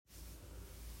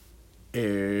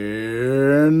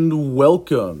And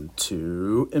welcome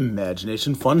to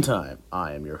Imagination Fun Time.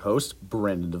 I am your host,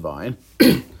 Brendan Devine.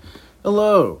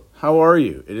 Hello, how are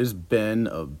you? It has been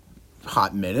a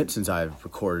hot minute since I've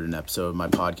recorded an episode of my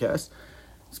podcast.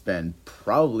 It's been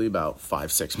probably about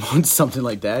 5-6 months, something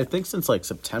like that. I think since like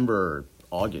September or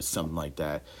August, something like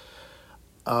that.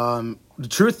 The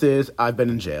truth is, I've been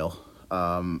in jail.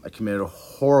 I committed a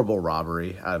horrible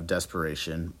robbery out of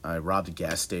desperation. I robbed a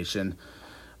gas station.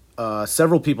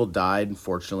 Several people died,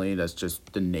 unfortunately. That's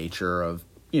just the nature of,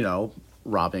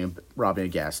 robbing a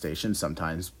gas station.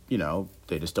 Sometimes,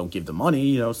 they just don't give the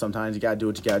money. Sometimes you gotta do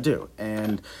what you gotta do.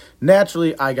 And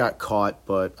naturally, I got caught,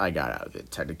 but I got out of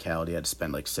it. Technicality, I had to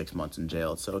spend like 6 months in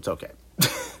jail, so it's okay.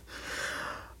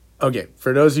 Okay,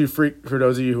 for those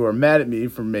of you who are mad at me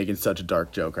for making such a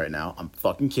dark joke right now, I'm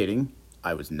fucking kidding.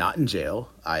 I was not in jail.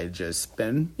 I just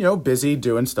been, busy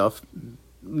doing stuff.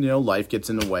 Life gets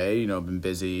in the way. Been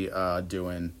busy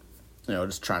doing,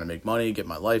 just trying to make money, get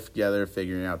my life together,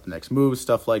 figuring out the next move,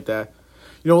 stuff like that.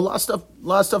 A lot of stuff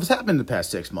has happened in the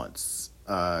past 6 months.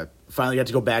 Finally got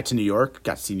to go back to New York.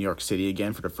 Got to see New York City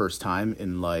again for the first time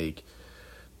in probably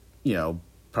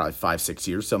 5-6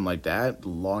 years, something like that. The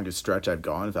longest stretch I've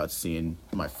gone without seeing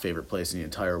my favorite place in the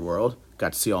entire world.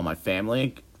 Got to see all my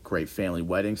family, great family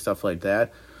wedding, stuff like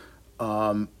that.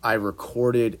 I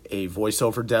recorded a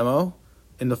voiceover demo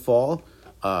in the fall,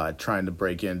 trying to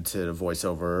break into the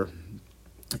voiceover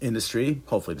industry.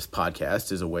 Hopefully this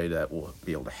podcast is a way that will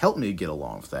be able to help me get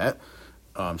along with that.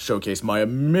 Showcase my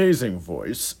amazing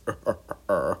voice.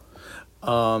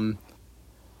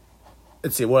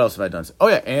 Let's see, what else have I done? Oh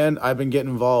yeah, and I've been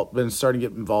starting to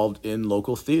get involved in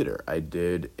local theater. I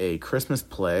did a Christmas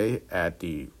play at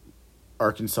the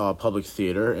Arkansas Public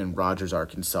Theater in Rogers,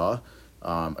 Arkansas.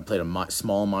 I played a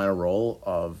small minor role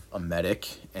of a medic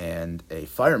and a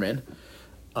fireman,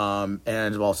 and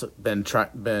I've also been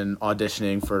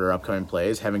auditioning for their upcoming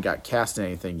plays. Haven't got cast in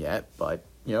anything yet, but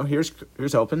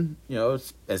here's hoping.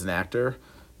 As an actor,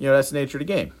 that's the nature of the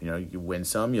game. You win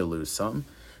some, you lose some.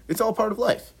 It's all part of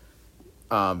life.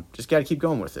 Just got to keep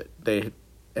going with it.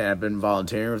 I've been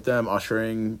volunteering with them,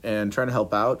 ushering, and trying to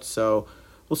help out. So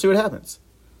we'll see what happens.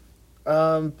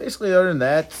 Basically, other than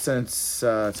that, since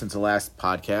the last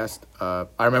podcast,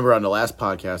 I remember on the last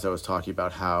podcast I was talking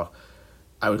about how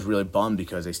I was really bummed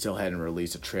because they still hadn't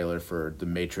released a trailer for The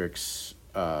Matrix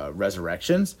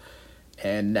Resurrections,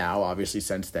 and now obviously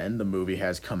since then the movie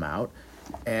has come out,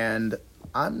 and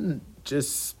I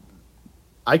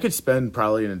could spend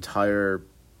probably an entire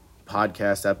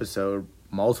podcast episode,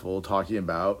 multiple, talking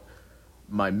about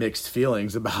my mixed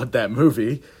feelings about that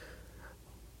movie.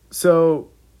 So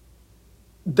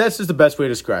that's just the best way to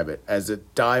describe it. As a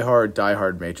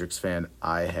diehard Matrix fan,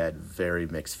 I had very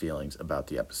mixed feelings about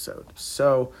the episode.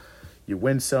 So, you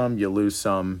win some, you lose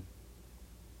some.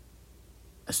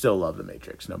 I still love The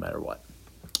Matrix, no matter what.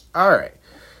 Alright.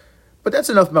 But that's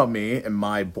enough about me and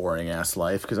my boring-ass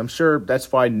life, because I'm sure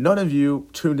that's why none of you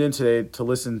tuned in today to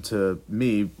listen to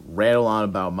me rattle on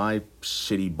about my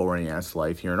shitty, boring-ass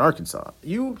life here in Arkansas.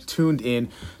 You tuned in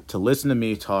to listen to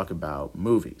me talk about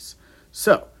movies.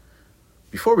 So,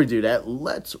 before we do that,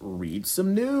 let's read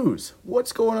some news.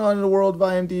 What's going on in the world of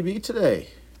IMDb today?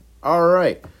 All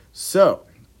right, so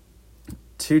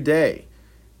today,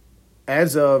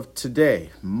 as of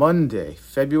today, Monday,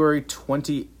 February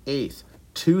 28th,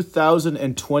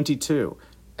 2022,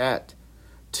 at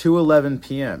 2:11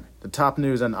 p.m., the top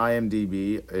news on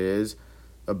IMDb is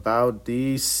about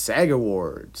the SAG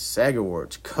Awards. SAG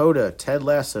Awards, Coda, Ted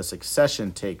Lasso,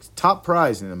 Succession takes top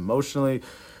prize in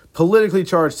politically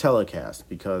charged telecast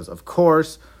because, of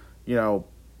course,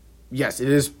 yes, it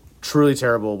is truly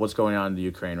terrible what's going on in the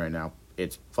Ukraine right now.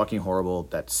 It's fucking horrible.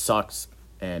 That sucks,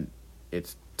 and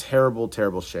it's terrible,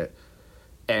 terrible shit.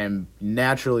 And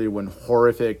naturally, when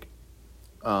horrific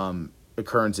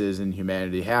occurrences in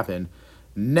humanity happen,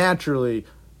 naturally,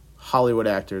 Hollywood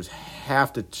actors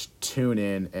have to tune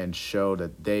in and show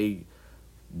that they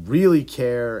really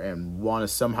care and want to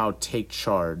somehow take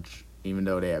charge, even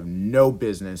though they have no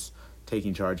business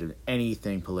taking charge of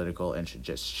anything political, and should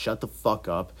just shut the fuck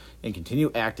up and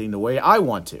continue acting the way I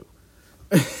want to.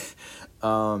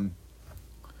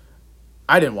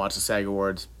 I didn't watch the SAG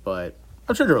Awards, but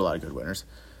I'm sure there were a lot of good winners.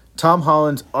 Tom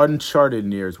Holland's Uncharted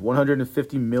nears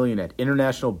 $150 million at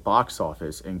international box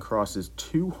office and crosses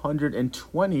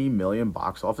 $220 million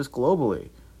box office globally.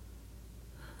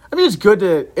 I mean, it's good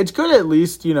at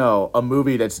least, a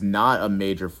movie that's not a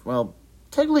major, well,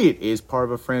 technically it is part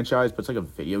of a franchise, but it's like a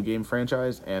video game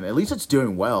franchise, and at least it's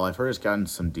doing well. I've heard it's gotten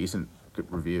some decent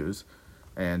reviews.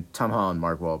 And Tom Holland,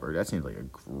 Mark Wahlberg, that seems like a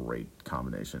great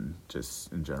combination,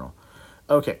 just in general.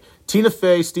 Okay, Tina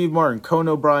Fey, Steve Martin, Conan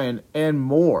O'Brien, and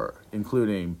more,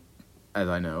 including, as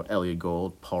I know, Elliot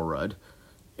Gould, Paul Rudd,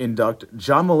 induct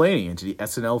John Mulaney into the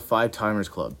SNL Five Timers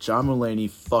Club. John Mulaney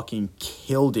fucking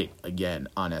killed it again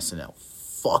on SNL.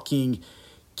 Fucking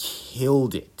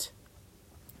killed it.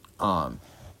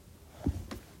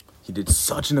 He did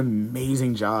such an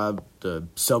amazing job. The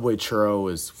Subway Churro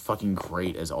was fucking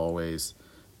great as always.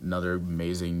 Another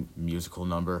amazing musical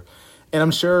number. And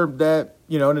I'm sure that,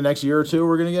 in the next year or two,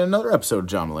 we're going to get another episode of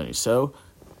John Mulaney. So,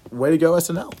 way to go,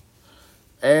 SNL.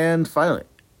 And finally,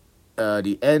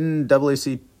 the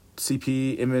NAACP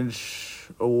Image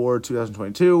Award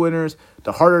 2022 winners,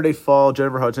 The Harder They Fall,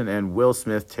 Jennifer Hudson and Will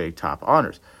Smith take top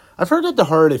honors. I've heard that The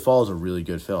Harder They Fall is a really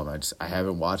good film. I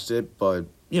haven't watched it, but,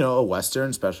 a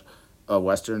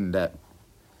Western that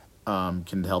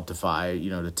can help defy,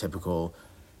 the typical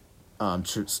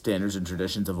standards and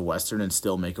traditions of a Western and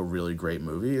still make a really great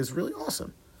movie is really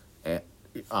awesome. And,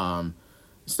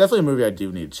 it's definitely a movie I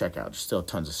do need to check out. There's still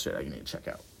tons of shit I need to check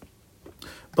out.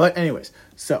 But anyways,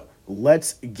 so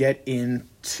let's get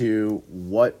into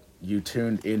what you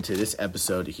tuned into this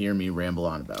episode to hear me ramble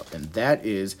on about. And that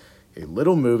is a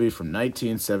little movie from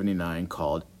 1979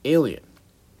 called Alien.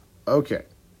 Okay,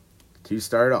 to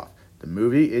start off, the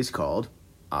movie is called,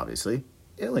 obviously,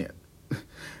 Alien.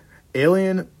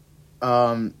 Alien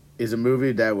is a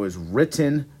movie that was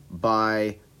written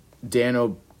by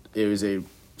it was a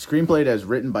screenplay that was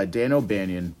written by Dan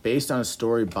O'Bannon, based on a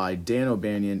story by Dan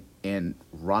O'Bannon and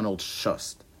Ronald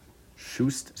Shust.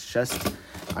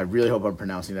 I really hope I'm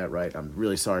pronouncing that right. I'm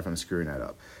really sorry if I'm screwing that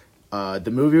up.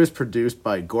 The movie was produced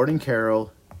by Gordon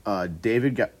Carroll,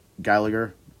 David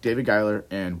Geiler,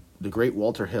 and the great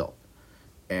Walter Hill.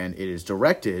 And it is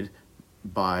directed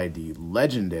by the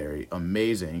legendary,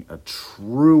 amazing, a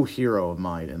true hero of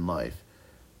mine in life,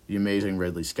 the amazing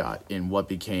Ridley Scott, in what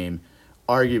became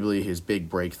arguably his big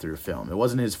breakthrough film. It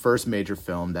wasn't his first major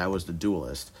film, that was The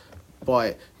Duelist,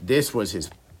 but this was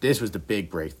the big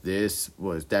break. This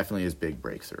was definitely his big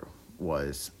breakthrough,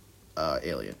 was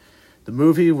Alien. The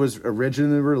movie was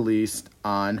originally released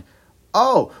on,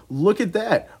 look at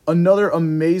that, another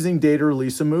amazing day to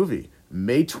release a movie,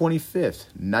 May 25th,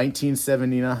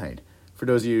 1979. For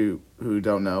those of you who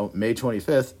don't know, May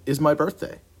 25th is my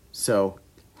birthday. So,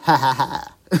 ha ha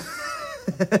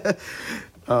ha.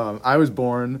 I was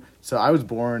born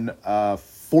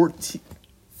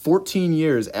 14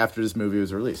 years after this movie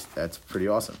was released. That's pretty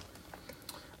awesome.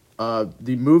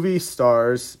 The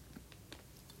star of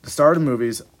the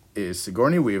movies is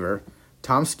Sigourney Weaver,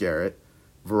 Tom Skerritt,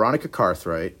 Veronica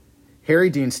Cartwright, Harry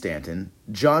Dean Stanton,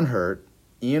 John Hurt,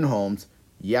 Ian Holmes,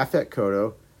 Yaphet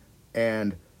Kotto,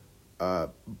 and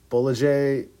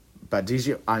Bolaji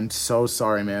Badigia. I'm so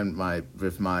sorry, man.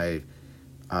 With my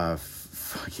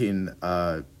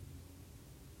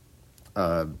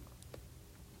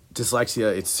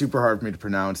dyslexia, it's super hard for me to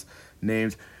pronounce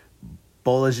names.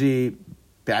 Bolaji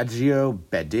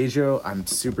Badejo. I'm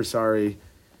super sorry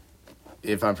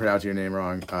if I'm pronouncing your name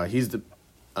wrong. He's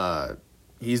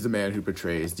the man who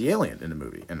portrays the alien in the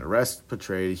movie, and the rest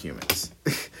portray humans.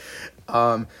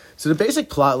 So the basic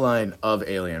plot line of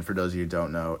Alien, for those of you who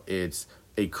don't know, it's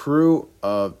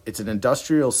an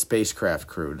industrial spacecraft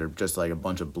crew. They're just like a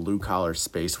bunch of blue-collar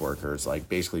space workers, like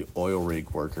basically oil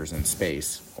rig workers in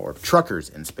space, or truckers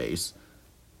in space,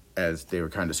 as they were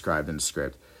kind of described in the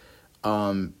script.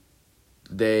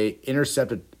 They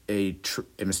intercepted a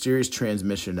mysterious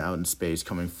transmission out in space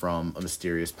coming from a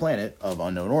mysterious planet of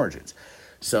unknown origins.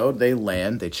 So they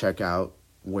land, they check out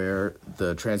where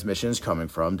the transmission is coming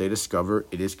from. They discover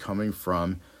it is coming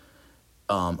from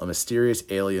a mysterious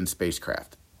alien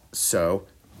spacecraft. So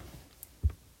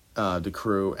the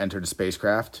crew enter the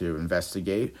spacecraft to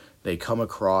investigate. They come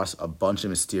across a bunch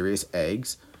of mysterious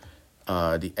eggs.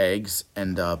 The eggs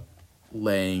end up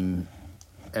releasing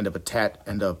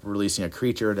a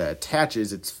creature that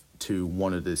attaches to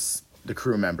one of the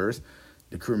crew members.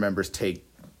 The crew members take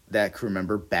that crew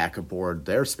member back aboard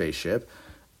their spaceship.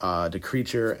 The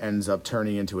creature ends up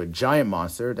turning into a giant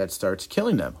monster that starts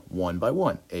killing them one by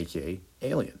one, aka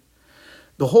Alien.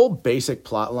 The whole basic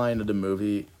plot line of the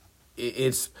movie,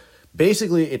 it's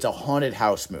a haunted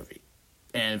house movie.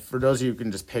 And for those of you who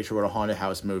can just picture what a haunted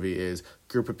house movie is,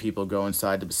 a group of people go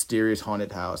inside the mysterious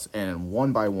haunted house, and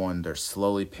one by one, they're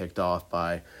slowly picked off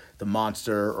by the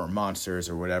monster or monsters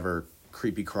or whatever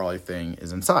creepy crawly thing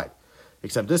is inside.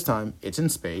 Except this time, it's in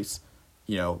space,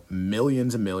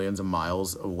 millions and millions of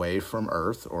miles away from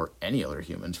Earth, or any other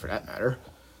humans for that matter.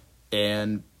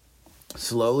 And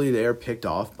slowly they're picked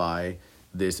off by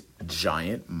this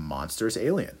giant monstrous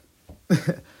alien.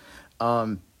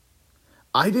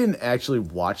 I didn't actually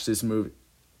watch this movie.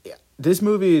 this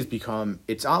movie has become,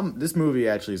 this movie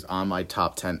actually is on my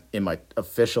top 10, in my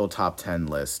official top 10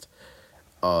 list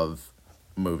of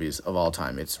movies of all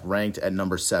time. It's ranked at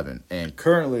number 7, and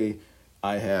currently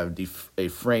I have a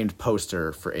framed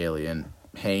poster for Alien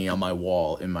hanging on my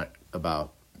wall in my,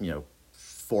 about,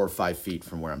 4 or 5 feet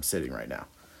from where I'm sitting right now.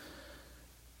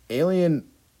 Alien,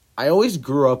 I always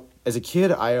grew up, as a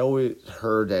kid, I always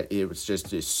heard that it was just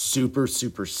this super,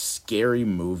 super scary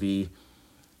movie.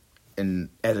 And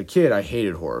as a kid, I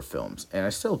hated horror films. And I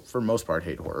still, for the most part,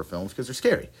 hate horror films because they're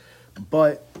scary.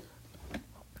 But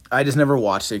I just never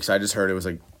watched it because I just heard it was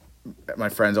like, my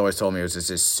friends always told me it was just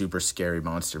this super scary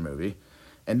monster movie.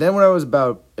 And then when I was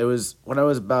about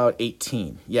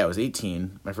 18. Yeah, I was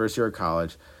 18, my first year of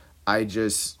college.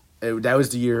 That was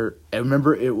the year, I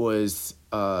remember it was,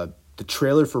 the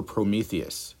trailer for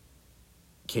Prometheus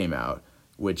came out,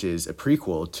 which is a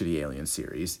prequel to the Alien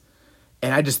series.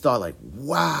 And I just thought, like,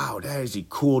 wow, that is a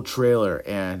cool trailer.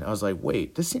 And I was like,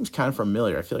 wait, this seems kind of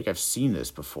familiar. I feel like I've seen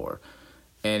this before.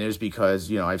 And it was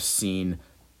because, I've seen,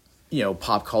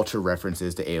 pop culture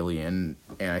references to Alien.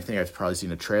 And I think I've probably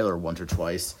seen a trailer once or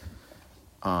twice.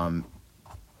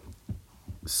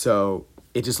 So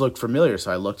it just looked familiar.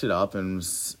 So I looked it up and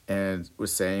was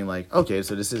saying, like, okay,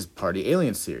 so this is part of the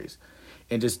Alien series.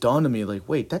 And it just dawned on me, like,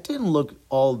 wait, that didn't look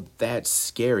all that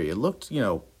scary. It looked,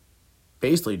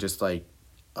 basically just like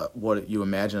what you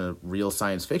imagine a real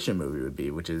science fiction movie would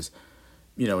be, which is,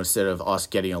 instead of us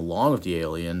getting along with the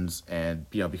aliens and,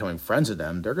 becoming friends with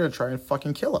them, they're going to try and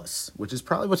fucking kill us, which is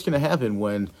probably what's going to happen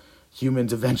when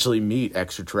humans eventually meet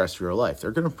extraterrestrial life.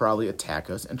 They're going to probably attack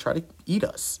us and try to eat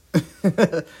us.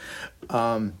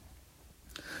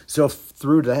 So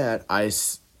through that, I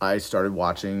started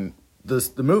watching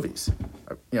the movies.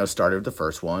 Started with the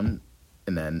first one,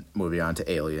 and then moving on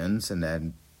to Aliens, and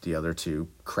then the other 2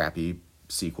 crappy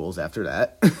sequels after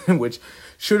that, which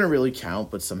shouldn't really count,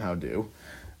 but somehow do.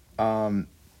 And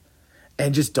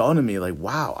just dawned on me, like,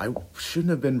 wow, I shouldn't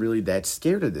have been really that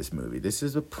scared of this movie. This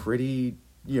is a pretty,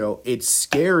 it's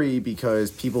scary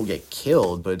because people get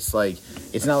killed, but it's like,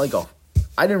 it's not like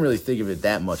I didn't really think of it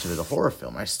that much of as a horror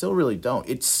film. I still really don't.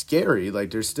 It's scary.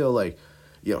 Like, there's still, like,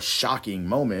 shocking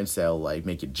moments that'll, like,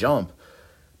 make you jump.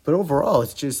 But overall,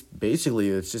 it's just, basically,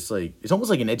 it's just, like, it's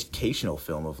almost like an educational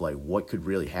film of, like, what could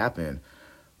really happen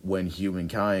when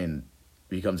humankind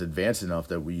becomes advanced enough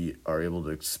that we are able to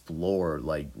explore,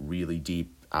 like, really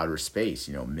deep outer space,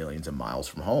 millions of miles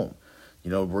from home.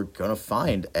 We're going to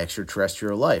find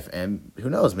extraterrestrial life. And who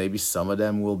knows, maybe some of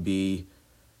them will be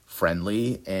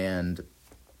friendly and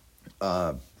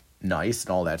nice and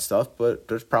all that stuff, but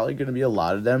there's probably going to be a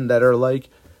lot of them that are, like,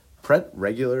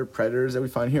 regular predators that we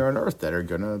find here on Earth that are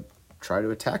going to try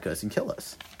to attack us and kill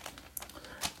us.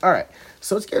 All right,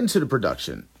 so let's get into the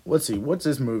production. Let's see, what's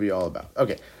this movie all about?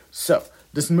 Okay, so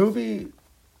the movie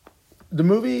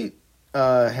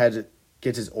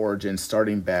gets its origin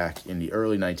starting back in the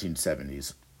early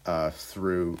 1970s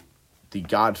through the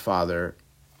Godfather,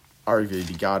 arguably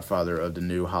the godfather of the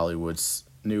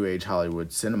new age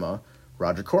Hollywood cinema,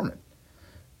 Roger Corman,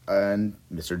 and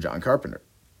Mr. John Carpenter.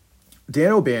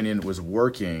 Dan O'Bannon was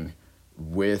working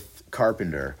with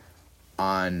Carpenter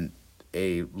on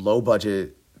a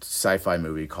low-budget sci-fi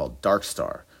movie called Dark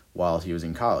Star while he was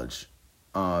in college.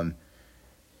 The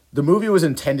movie was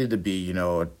intended to be,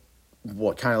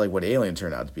 what kind of like what Alien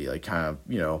turned out to be, like kind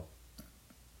of,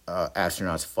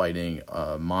 astronauts fighting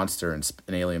a monster, an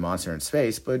alien monster in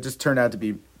space, but it just turned out to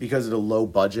be, because of the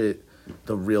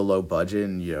real low budget,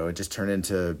 and, it just turned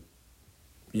into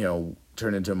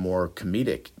a more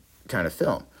comedic kind of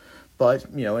film. But,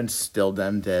 instilled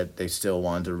them that they still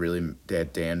wanted to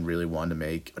that Dan really wanted to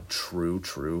make a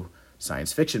true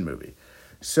science fiction movie.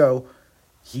 So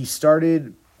he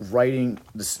started writing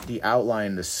the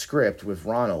outline, the script with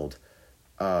Ronald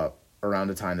around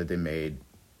the time that they made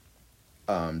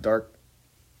Dark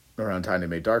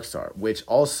Star, which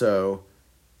also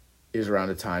is around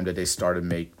the time that they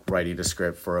started writing the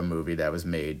script for a movie that was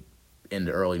made in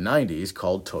the early 90s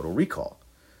called Total Recall.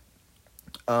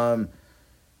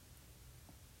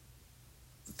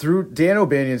 Through Dan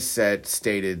O'Bannon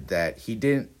stated that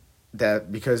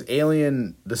because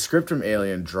the script from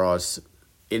Alien draws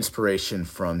inspiration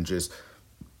from just,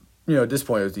 at this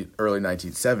point it was the early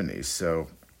 1970s, so,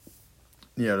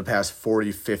 the past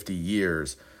 40, 50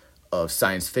 years of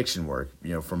science fiction work,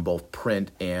 from both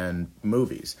print and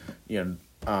movies. Dan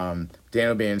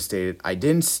O'Bannon stated, "I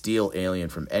didn't steal Alien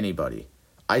from anybody.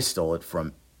 I stole it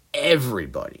from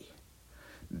everybody."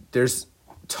 There's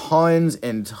tons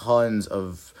and tons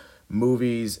of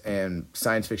movies and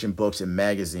science fiction books and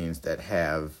magazines that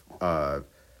have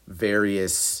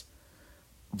various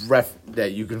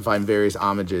that you can find various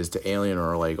homages to Alien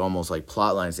or like almost like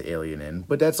plot lines to Alien in,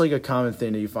 but that's like a common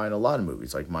thing that you find in a lot of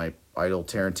movies. Like my idol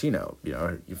Tarantino,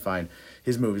 you find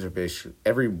his movies are basically,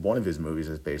 every one of his movies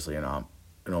is basically an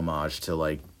homage to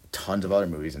like tons of other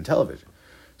movies and television.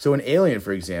 So in Alien,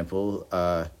 for example,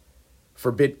 the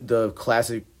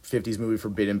classic 50s movie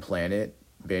Forbidden Planet,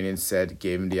 Banyan said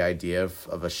gave him the idea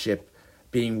of a ship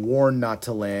being warned not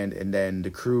to land and then the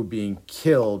crew being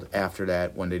killed after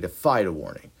that when they defied a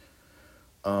warning.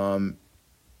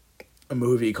 A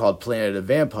movie called Planet of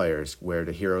Vampires where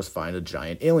the heroes find a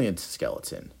giant alien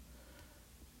skeleton.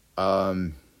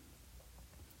 A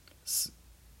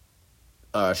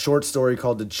short story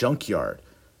called The Junkyard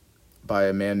by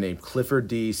a man named Clifford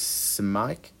D.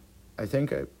 Simak, I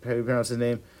think I pronounce his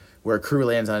name, where a crew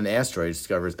lands on an asteroid and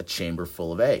discovers a chamber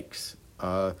full of eggs.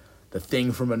 The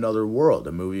Thing from Another World,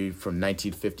 a movie from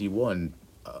 1951,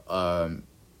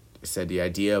 said the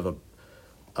idea of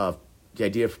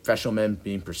professional men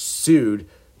being pursued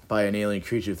by an alien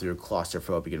creature through a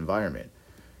claustrophobic environment.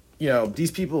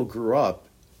 These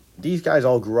guys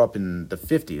all grew up in the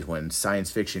 50s when science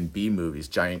fiction B movies,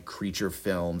 giant creature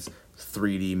films,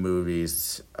 3D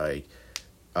movies, like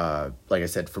I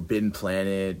said, Forbidden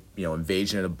Planet,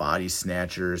 Invasion of the Body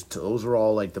Snatchers, those were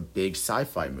all like the big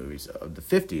sci-fi movies of the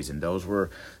 50s, and those were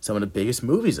some of the biggest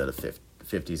movies of the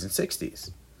 50s and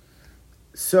 60s.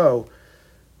 So,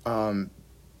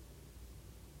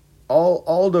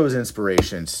 all those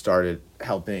inspirations started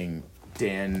helping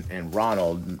Dan and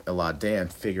Ronald, a lot Dan,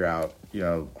 figure out,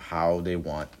 how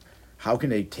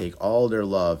can they take all their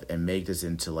love and make this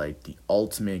into like the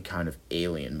ultimate kind of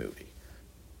alien movie.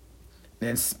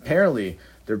 And apparently,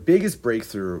 their biggest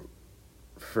breakthrough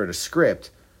for the script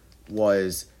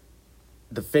was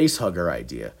the facehugger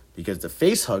idea, because the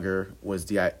facehugger was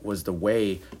the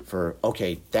way for,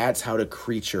 okay, that's how the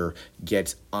creature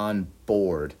gets on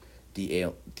board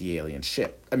the alien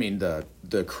ship. I mean, the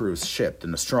cruise ship, the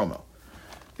Nostromo.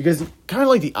 Because kind of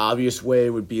like the obvious way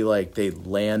would be like they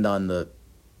land on the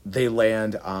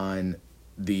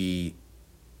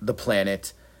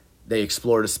planet, they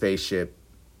explore the spaceship,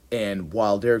 and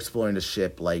while they're exploring the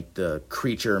ship, like the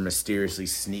creature mysteriously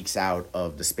sneaks out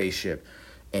of the spaceship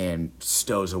and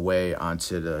stows away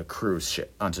onto the cruise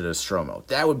ship, onto the Nostromo.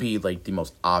 That would be like the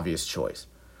most obvious choice.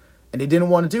 And they didn't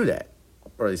want to do that.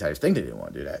 Or at least I think they didn't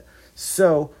want to do that.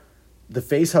 So the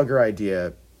facehugger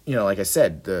idea, like I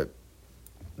said,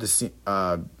 that's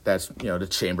the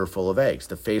chamber full of eggs.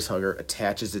 The facehugger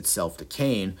attaches itself to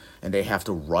Kane, and they have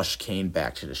to rush Kane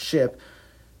back to the ship.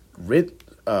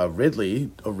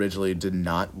 Ridley originally did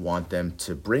not want them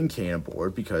to bring Kane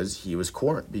aboard because he was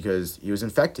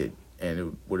infected, and it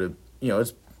would have,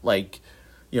 it's like,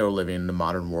 living in the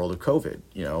modern world of COVID.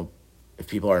 If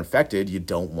people are infected, you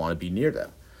don't want to be near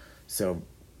them. So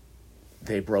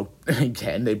they broke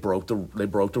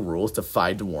the rules,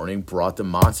 defied the warning, brought the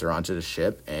monster onto the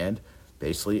ship, and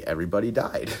basically everybody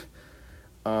died.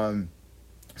 So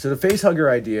the facehugger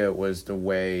idea was the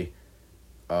way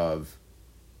of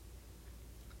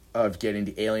getting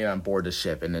the alien on board the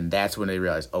ship, and then that's when they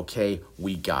realized, okay,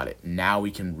 we got it. Now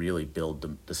we can really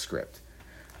build the script.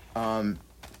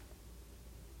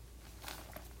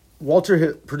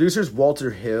 Producers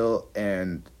Walter Hill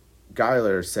and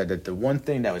Geiler said that the one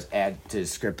thing that was added to the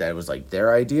script that was like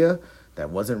their idea, that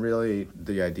wasn't really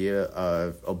the idea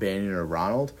of O'Banion or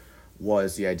Ronald,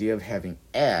 was the idea of having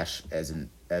Ash as an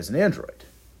android.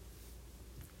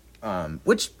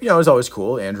 Which, is always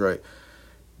cool. Android.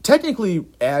 Technically,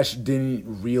 Ash didn't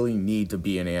really need to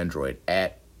be an android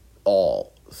at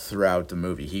all throughout the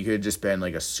movie. He could have just been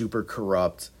like a super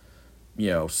corrupt,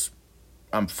 I'm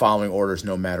following orders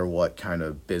no matter what kind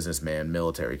of businessman,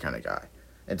 military kind of guy.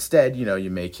 Instead,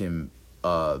 you make him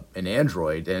an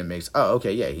android, and it makes,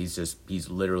 he's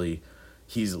literally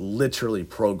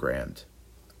programmed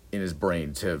in his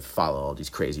brain to follow all these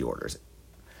crazy orders.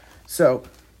 So,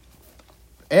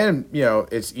 and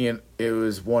it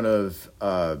was one of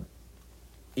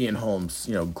Ian Holmes'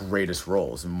 greatest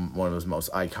roles, and one of his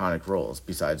most iconic roles,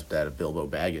 besides that of Bilbo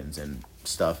Baggins and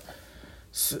stuff.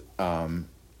 So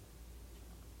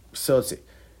let's see.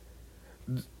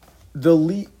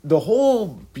 One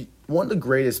of the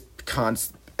greatest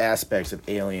aspects of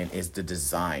Alien is the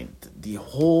design. The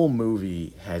whole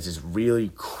movie has this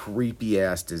really creepy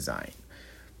ass design.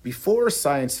 Before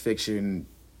science fiction,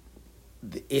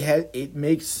 it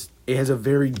has a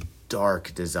very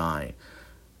dark design.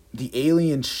 The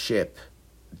alien ship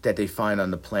that they find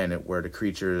on the planet where the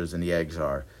creatures and the eggs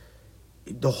are,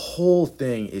 the whole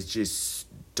thing is just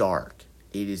dark.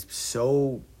 It is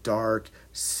so dark,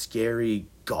 scary,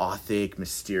 gothic,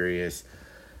 mysterious,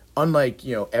 unlike,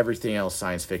 everything else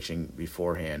science fiction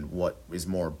beforehand, what is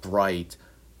more bright,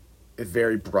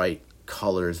 very bright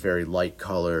colors, very light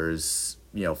colors,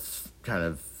 kind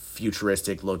of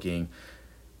futuristic looking.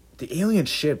 The alien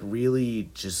ship really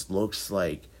just looks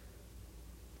like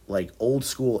old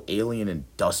school alien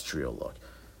industrial look.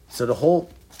 So the whole,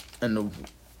 and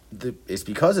it's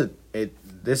because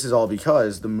this is all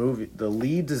because the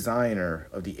lead designer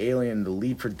of the Alien, the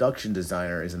lead production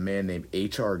designer, is a man named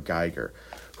H.R. Giger,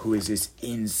 who is this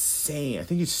insane, I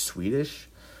think he's Swedish,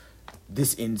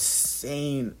 this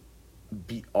insane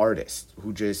artist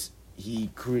who just,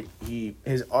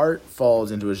 his art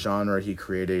falls into a genre he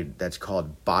created that's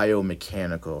called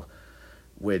biomechanical,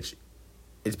 which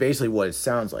is basically what it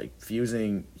sounds like,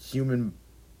 fusing human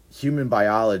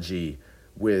biology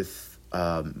with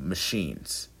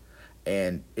machines.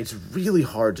 And it's really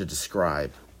hard to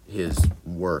describe his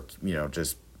work,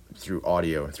 just through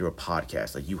audio and through a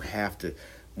podcast. Like, you have to,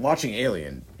 watching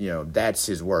Alien, that's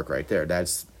his work right there.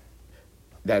 That's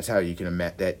how you can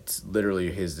imagine. That's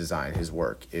literally his design. His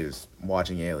work is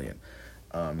watching Alien.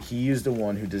 He is the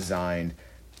one who designed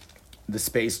the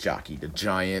space jockey, the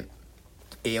giant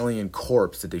alien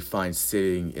corpse that they find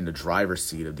sitting in the driver's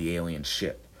seat of the alien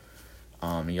ship.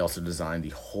 He also designed the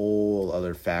whole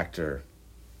other factor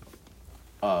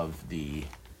of the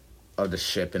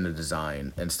ship and the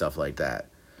design and stuff like that.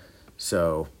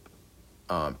 So,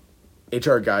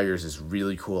 H.R. Giger is this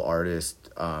really cool artist.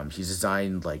 He's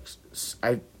designed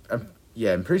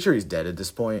I'm pretty sure he's dead at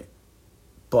this point,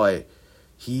 but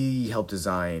he helped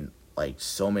design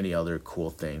so many other cool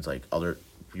things.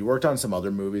 He worked on some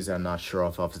other movies that I'm not sure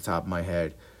off the top of my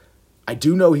head. I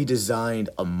do know he designed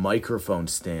a microphone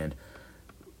stand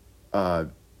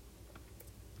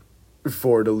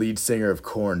for the lead singer of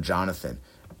Korn, Jonathan.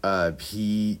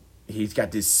 He's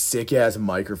got this sick ass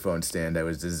microphone stand that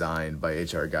was designed by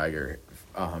H.R. Giger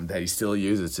that he still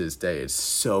uses to this day. It's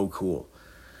so cool.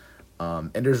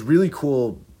 And there's really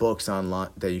cool books online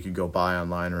that you could go buy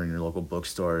online or in your local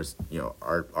bookstores.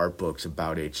 Art books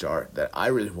about HR that I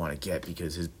really want to get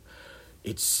because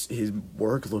his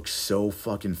work looks so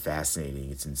fucking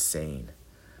fascinating. It's insane.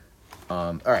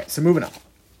 All right, so moving on.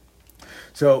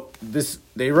 So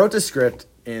they wrote the script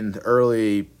in the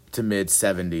early to mid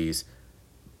 70s,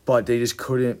 but they just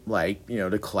couldn't,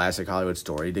 the classic Hollywood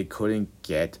story, they couldn't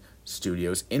get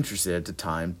studios interested at the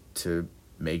time to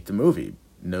make the movie.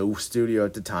 No studio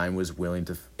at the time was willing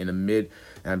to, and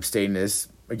I'm stating this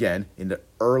again, in the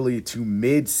early to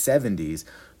mid 70s,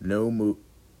 none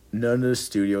of the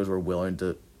studios were willing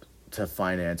to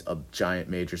finance a giant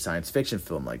major science fiction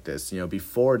film like this.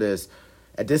 Before this,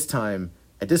 at this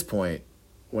point,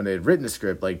 when they had written the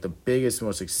script, the biggest,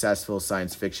 most successful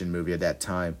science fiction movie at that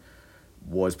time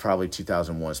was probably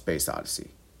 2001: Space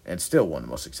Odyssey, and still one of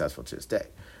the most successful to this day.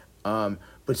 But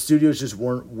studios just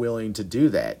weren't willing to do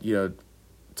that,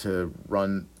 to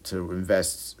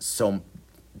invest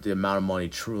the amount of money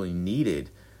truly needed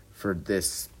for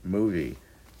this movie.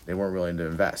 They weren't willing to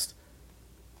invest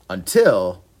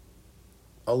until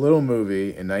a little movie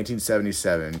in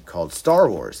 1977 called Star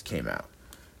Wars came out.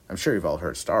 I'm sure you've all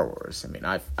heard Star Wars. I mean,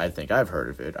 I think I've heard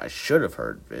of it. I should have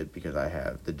heard of it because I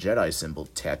have the Jedi symbol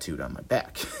tattooed on my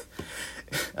back.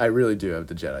 I really do have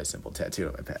the Jedi symbol tattooed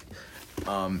on my back.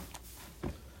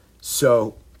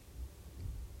 So,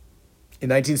 in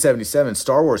 1977,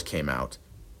 Star Wars came out,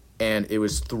 and it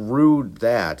was through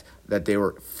that they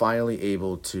were finally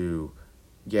able to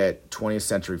get 20th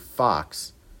Century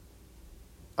Fox.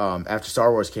 After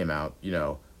Star Wars came out,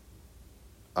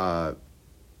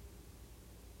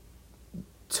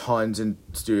 tons and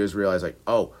studios realized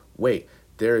oh wait,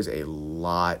 there is a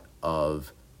lot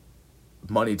of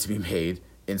money to be made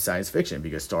in science fiction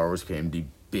because Star Wars became the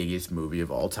biggest movie of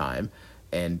all time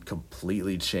and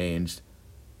completely changed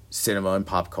cinema and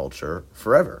pop culture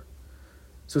forever.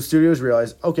 So studios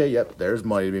realized, okay, yep, there's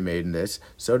money to be made in this.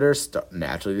 So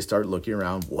naturally they start looking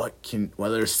around what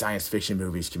other science fiction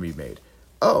movies can be made.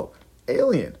 Oh,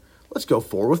 Alien. Let's go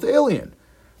forward with Alien.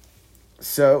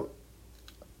 So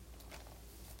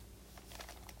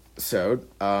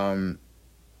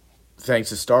thanks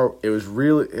to it was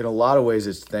really, in a lot of ways,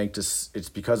 it's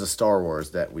because of Star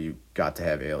Wars that we got to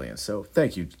have Alien. So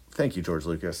thank you, George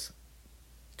Lucas.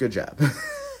 Good job.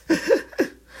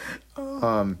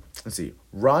 Let's see.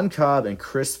 Ron Cobb and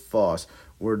Chris Foss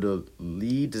were the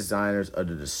lead designers of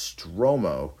the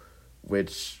Nostromo,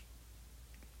 which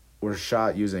were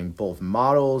shot using both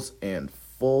models and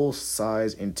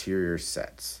full-size interior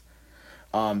sets.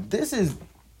 This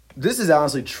is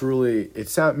honestly truly,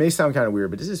 may sound kind of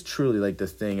weird, but this is truly the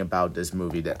thing about this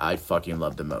movie that I fucking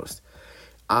love the most.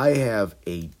 I have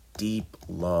a deep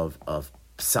love of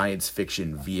science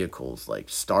fiction vehicles like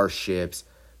starships,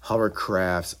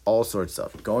 hovercrafts, all sorts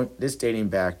of stuff. This dating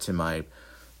back to my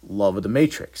love of The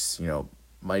Matrix.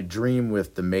 My dream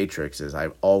with The Matrix is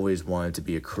I've always wanted to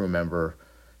be a crew member.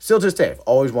 Still to this day, I've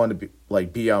always wanted to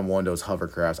be on one of those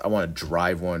hovercrafts. I want to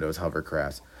drive one of those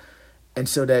hovercrafts. And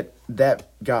so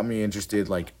that got me interested,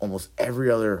 like almost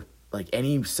every other, like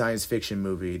any science fiction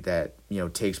movie that,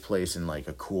 takes place in like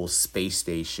a cool space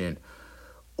station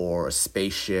or a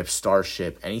spaceship,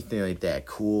 starship, anything like that,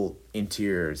 cool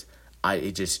interiors.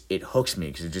 It hooks me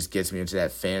because it just gets me into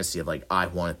that fantasy of like, I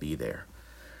want to be there.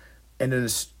 And then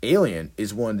this Alien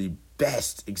is one of the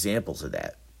best examples of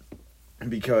that,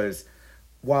 because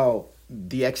while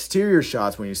the exterior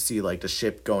shots, when you see like the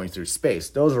ship going through space,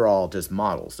 those are all just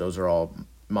models. Those are all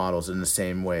models in the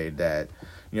same way that,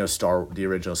 the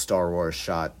original Star Wars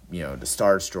shot, the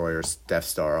Star Destroyer, Death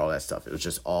Star, all that stuff. It was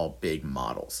just all big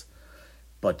models.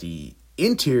 But the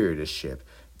interior of the ship,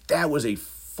 that was a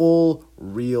full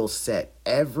real set.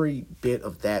 Every bit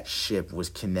of that ship was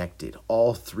connected.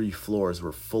 All 3 floors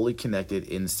were fully connected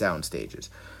in sound stages.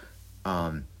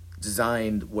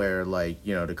 Designed where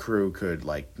the crew could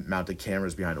mount the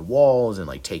cameras behind the walls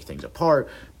and take things apart,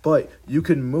 but you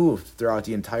could move throughout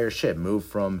the entire ship, move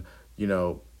from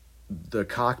the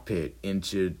cockpit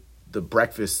into the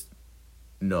breakfast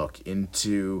nook,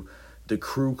 into the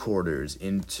crew quarters,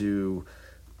 into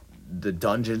the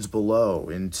dungeons below,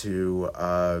 into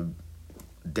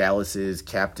Dallas's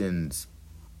captain's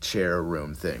chair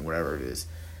room thing, whatever it is.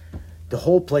 The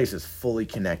whole place is fully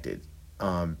connected,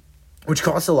 which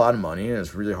costs a lot of money and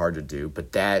it's really hard to do.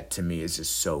 But that to me is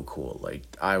just so cool.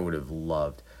 I would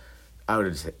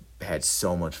have had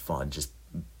so much fun just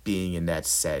being in that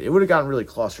set. It would have gotten really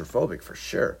claustrophobic for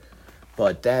sure,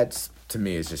 but that's to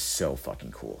me is just so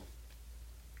fucking cool.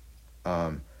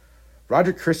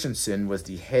 Roger Christensen was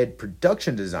the head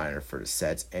production designer for the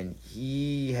sets, and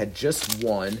he had just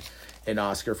won an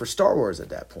Oscar for Star Wars at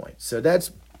that point. So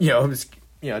that's,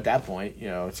 at that point,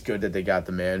 it's good that they got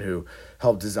the man who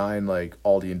helped design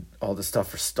all the stuff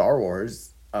for Star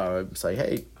Wars. It's like,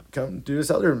 hey, come do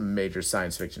this other major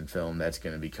science fiction film that's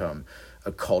going to become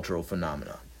a cultural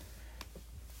phenomenon.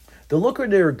 The look that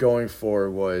they were going for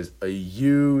was a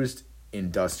used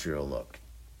industrial look.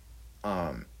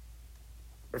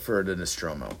 For the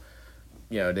Nostromo.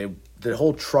 The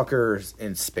whole truckers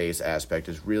in space aspect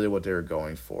is really what they were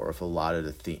going for with a lot of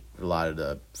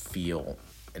the feel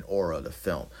and aura of the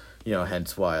film.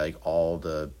 Hence why all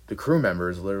the crew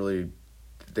members literally,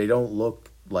 they don't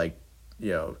look like,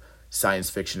 science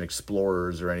fiction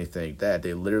explorers or anything like that.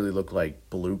 They literally look like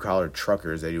blue collar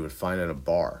truckers that you would find at a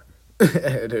bar.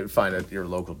 They'd find at your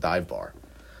local dive bar.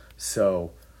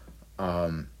 So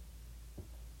the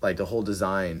whole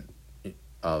design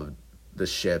of the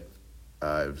ship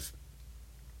was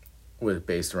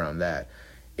based around that.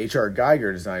 H.R.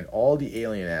 Giger designed all the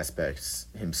alien aspects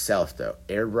himself, though,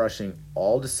 airbrushing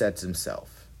all the sets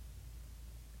himself.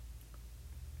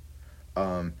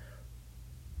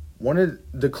 One of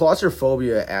the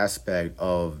claustrophobia aspect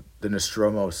of the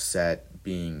Nostromo set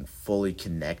being fully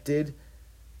connected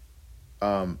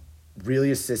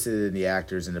really assisted in the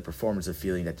actors in the performance of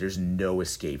feeling that there's no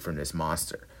escape from this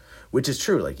monster. Which is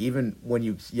true. Even when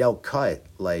you yell cut,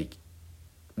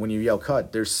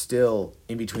 they're still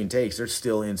in between takes. They're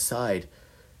still inside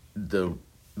the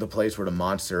place where the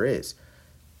monster is.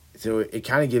 So it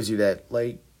kind of gives you that,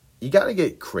 you got to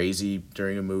get crazy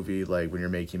during a movie. When you're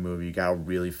making a movie, you got to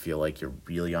really feel like you're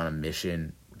really on a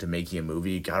mission to making a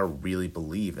movie. You got to really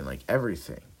believe in,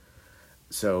 everything.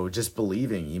 So just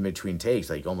believing in between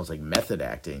takes, almost like method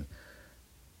acting,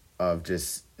 of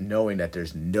just knowing that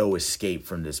there's no escape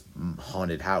from this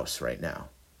haunted house right now.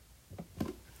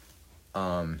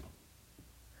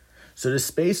 So the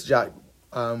space jock,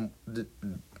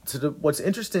 what's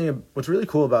interesting, what's really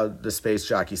cool about the space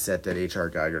jockey set that H.R.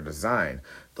 Giger designed,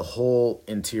 the whole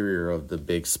interior of the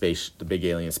big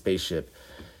alien spaceship,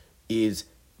 is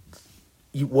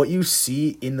what you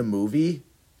see in the movie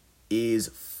is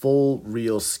full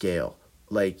real scale.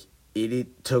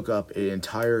 It took up an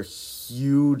entire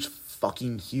huge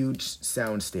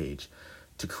soundstage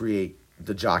to create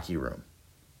the jockey room.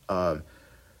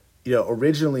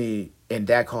 Originally, and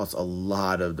that costs a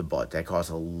lot of the butt. That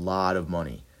costs a lot of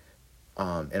money.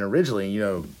 And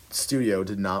originally, studio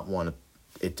did not want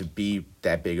it to be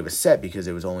that big of a set because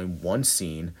it was only one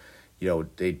scene.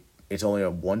 It's only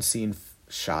a one scene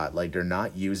shot. They're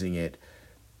not using it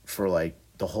for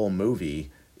the whole movie.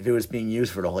 If it was being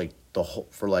used for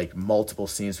multiple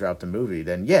scenes throughout the movie,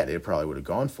 then yeah, they probably would have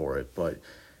gone for it. But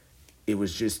it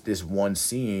was just this one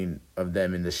scene of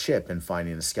them in the ship and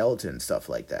finding the skeleton and stuff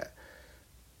like that.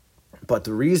 But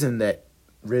the reason that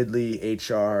Ridley,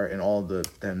 HR, and all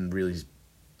them really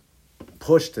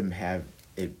pushed them have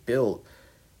it built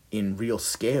in real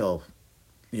scale,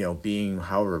 being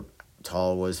however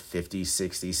tall it was, 50,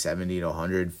 60, 70 to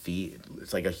 100 feet.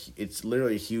 It's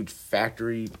literally a huge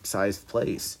factory-sized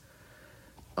place.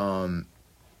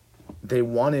 They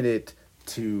wanted it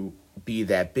to be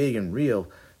that big and real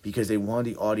because they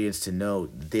wanted the audience to know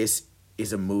this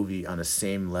is a movie on the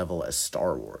same level as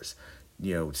Star Wars.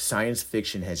 Science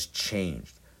fiction has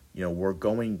changed. We're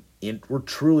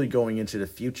truly going into the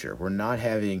future. We're not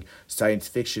having science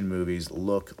fiction movies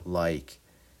look like,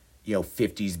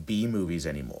 50s B movies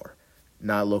anymore.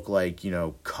 Not look like,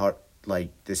 cut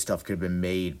like this stuff could have been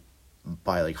made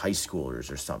by like high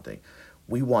schoolers or something.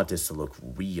 We want this to look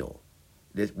real.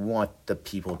 We want the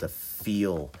people to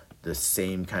feel the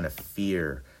same kind of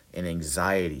fear and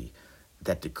anxiety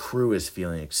that the crew is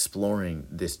feeling exploring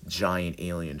this giant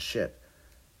alien ship.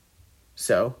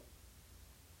 So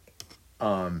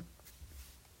they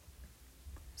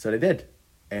did,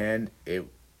 and it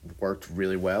worked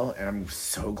really well, and I'm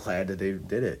so glad that they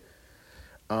did it.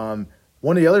 One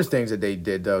of the other things that they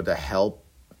did, though, to help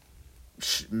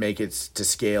make it to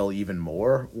scale even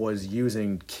more was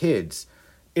using kids.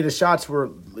 In the shots where,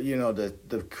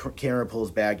 the camera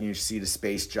pulls back and you see the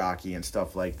space jockey and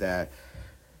stuff like that,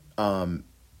 to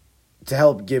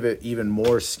help give it even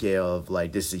more scale of,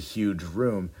 like, this is a huge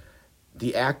room,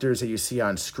 the actors that you see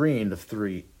on screen, the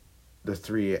three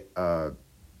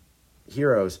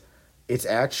heroes, it's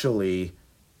actually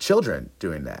children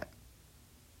doing that.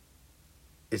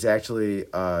 It's actually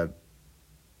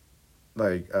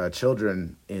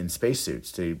children in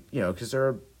spacesuits because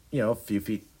they're a few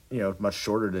feet much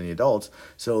shorter than the adults,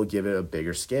 so it'll give it a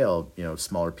bigger scale.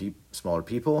 Smaller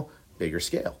people, bigger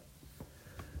scale.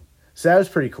 So that was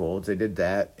pretty cool. They did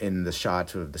that in the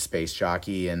shots of the space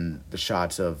jockey and the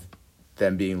shots of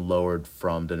them being lowered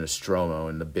from the Nostromo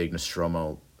and the big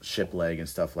Nostromo ship leg and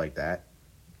stuff like that.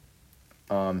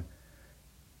 The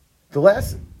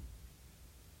last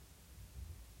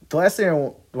thing I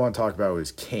want to talk about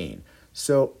was Kane.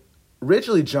 So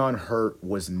originally John Hurt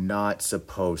was not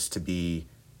supposed to be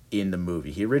in the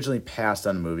movie. He originally passed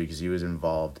on the movie because he was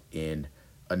involved in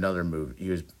another movie. He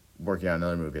was working on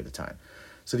another movie at the time.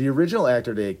 So the original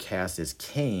actor they had cast as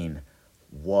Kane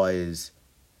was,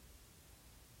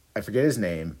 I forget his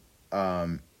name. Did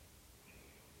I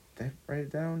write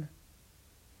it down?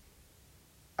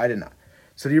 I did not.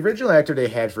 So the original actor they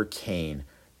had for Kane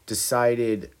was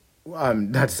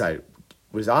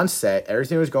on set.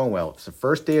 Everything was going well. It's the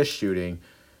first day of shooting.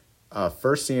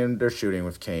 First scene they're shooting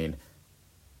with Kane.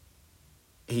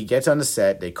 He gets on the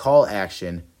set. They call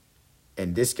action.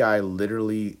 And this guy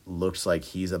literally looks like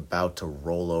he's about to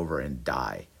roll over and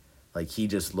die. Like, he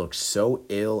just looks so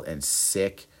ill and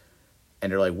sick.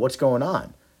 And they're like, what's going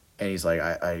on? And he's like,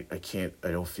 I can't, I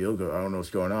don't feel good. I don't know what's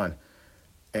going on.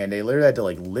 And they literally had to,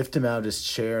 like, lift him out of his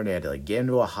chair. And they had to, like, get him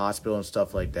to a hospital and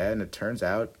stuff like that. And it turns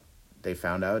out, they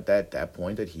found out that at that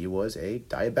point that he was a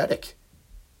diabetic.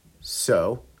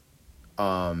 So,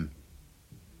 so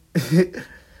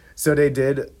they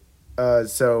did...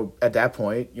 So at that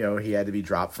point, he had to be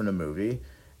dropped from the movie,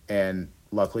 and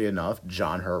luckily enough,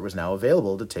 John Hurt was now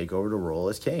available to take over the role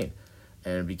as Kane,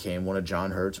 and it became one of John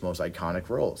Hurt's most iconic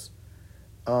roles.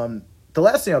 The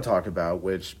last thing I'll talk about,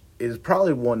 which is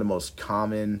probably one of the most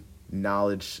common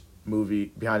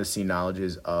behind-the-scene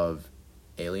knowledges of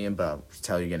Alien, but I'll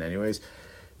tell you again anyways,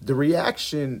 the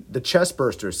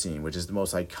chestburster scene, which is the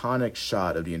most iconic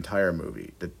shot of the entire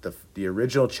movie, the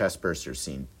original chestburster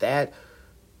scene,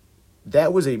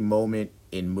 that was a moment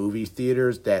in movie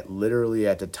theaters that literally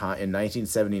at the time in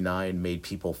 1979 made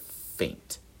people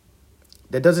faint.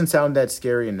 That doesn't sound that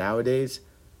scary nowadays,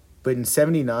 but in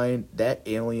 79, that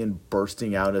alien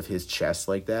bursting out of his chest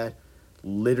like that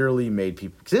literally made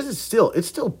people... Because it's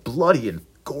still bloody and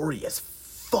gory as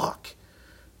fuck.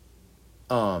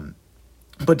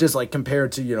 But just like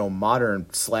compared to,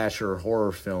 modern slasher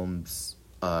horror films,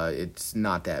 it's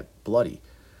not that bloody.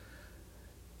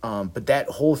 But that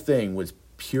whole thing was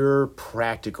pure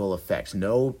practical effects.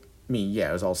 It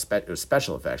was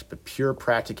special effects, but pure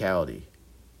practicality.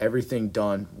 Everything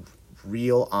done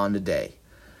real on the day.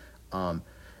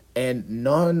 And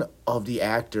none of the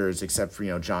actors, except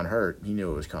for, John Hurt, he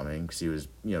knew it was coming because he was,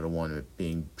 the one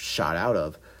being shot out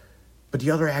of. But the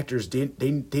other actors, they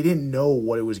didn't know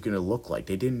what it was going to look like.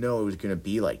 They didn't know it was going to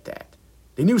be like that.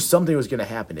 They knew something was going to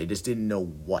happen. They just didn't know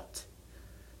what.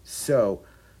 So...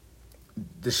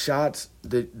 The shots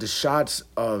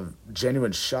of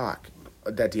genuine shock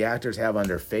that the actors have on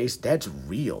their face, that's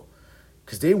real.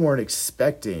 Because they weren't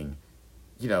expecting,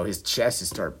 his chest to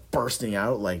start bursting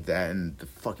out like that and the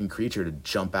fucking creature to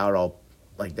jump out all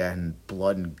like that and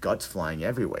blood and guts flying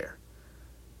everywhere.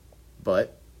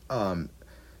 But, and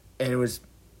it was,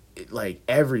 like,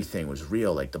 everything was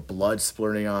real. Like, the blood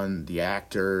splurting on the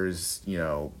actors,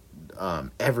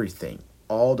 everything.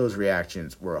 All those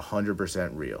reactions were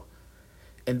 100% real.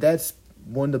 And that's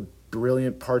one of the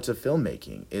brilliant parts of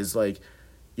filmmaking, is, like,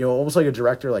 almost like a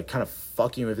director, like, kind of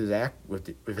fucking with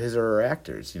his or her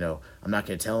actors. I'm not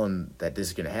going to tell him that this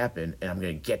is going to happen, and I'm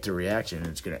going to get the reaction, and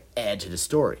it's going to add to the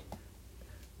story.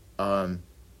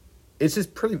 It's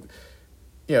just pretty,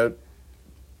 it's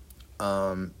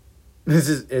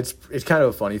kind of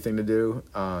a funny thing to do,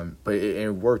 but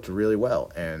it worked really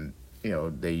well, and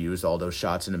they used all those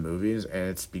shots in the movies, and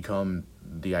it's become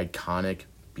the iconic,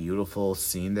 beautiful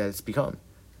scene that it's become.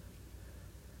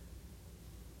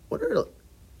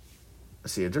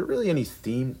 Is there really any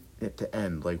theme to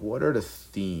end? Like, what are the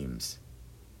themes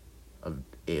of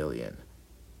Alien?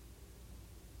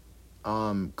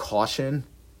 Caution.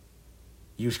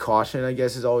 Use caution, I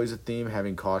guess, is always a theme.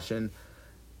 Having caution.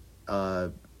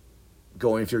 Going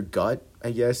with your gut, I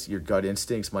guess. Your gut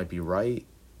instincts might be right.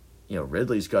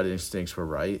 Ridley's gut instincts were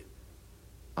right.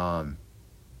 Let's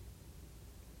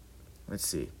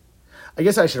see. I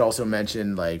guess I should also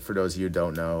mention, like, for those of you who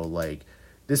don't know, like,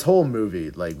 this whole movie,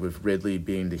 like, with Ridley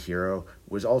being the hero,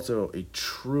 was also a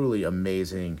truly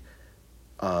amazing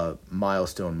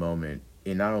milestone moment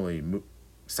in not only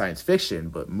science fiction,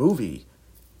 but movie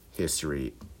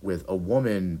history, with a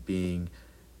woman being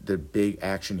the big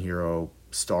action hero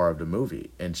star of the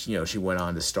movie. And, she went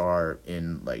on to star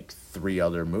in, like, 3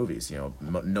 other movies,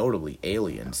 notably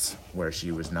Aliens, where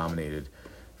she was nominated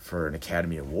for an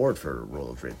Academy Award for the role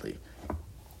of Ridley.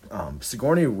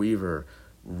 Sigourney Weaver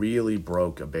really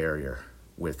broke a barrier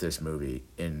with this movie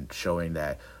in showing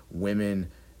that women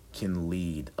can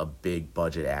lead a big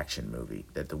budget action movie,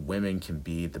 that the women can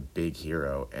be the big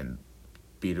hero and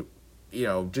be,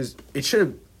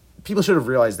 people should have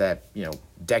realized that,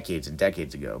 decades and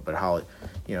decades ago, but how,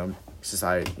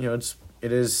 society,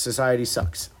 society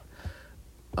sucks.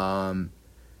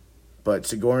 But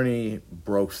Sigourney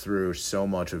broke through so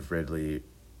much of Ridley,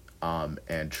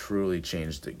 and truly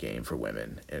changed the game for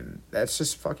women, and that's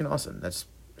just fucking awesome.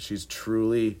 She is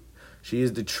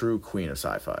the true queen of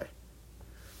sci-fi.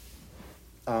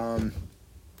 All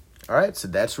right, so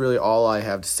that's really all I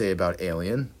have to say about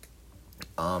Alien.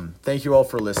 Thank you all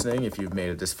for listening. If you've made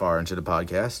it this far into the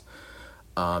podcast,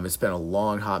 it's been a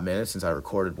long hot minute since I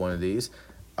recorded one of these.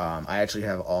 I actually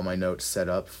have all my notes set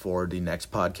up for the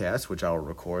next podcast, which I'll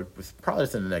record probably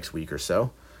within the next week or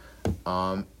so.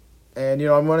 And,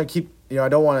 I'm going to keep,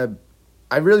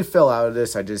 I really fell out of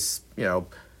this. I just,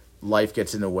 life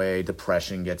gets in the way,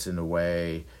 depression gets in the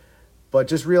way, but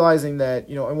just realizing that,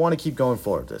 I want to keep going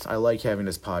forward with this. I like having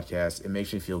this podcast. It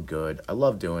makes me feel good. I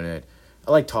love doing it.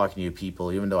 I like talking to you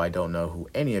people, even though I don't know who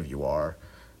any of you are.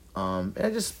 And I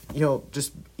just,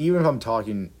 just even if I'm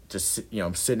talking,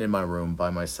 I'm sitting in my room by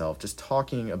myself, just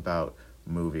talking about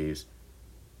movies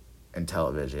and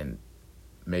television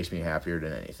makes me happier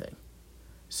than anything.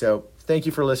 So, thank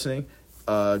you for listening.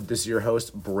 This is your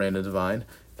host, Brandon Devine,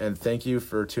 and thank you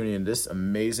for tuning in this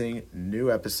amazing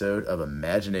new episode of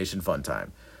Imagination Fun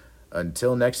Time.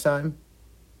 Until next time,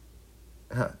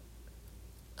 I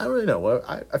don't really know.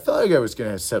 I felt like I was going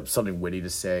to have something witty to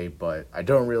say, but I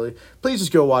don't really. Please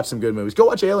just go watch some good movies. Go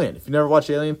watch Alien. If you've never watched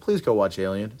Alien, please go watch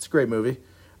Alien. It's a great movie.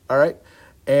 All right?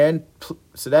 And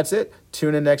so that's it.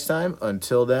 Tune in next time.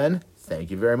 Until then,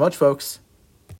 thank you very much, folks.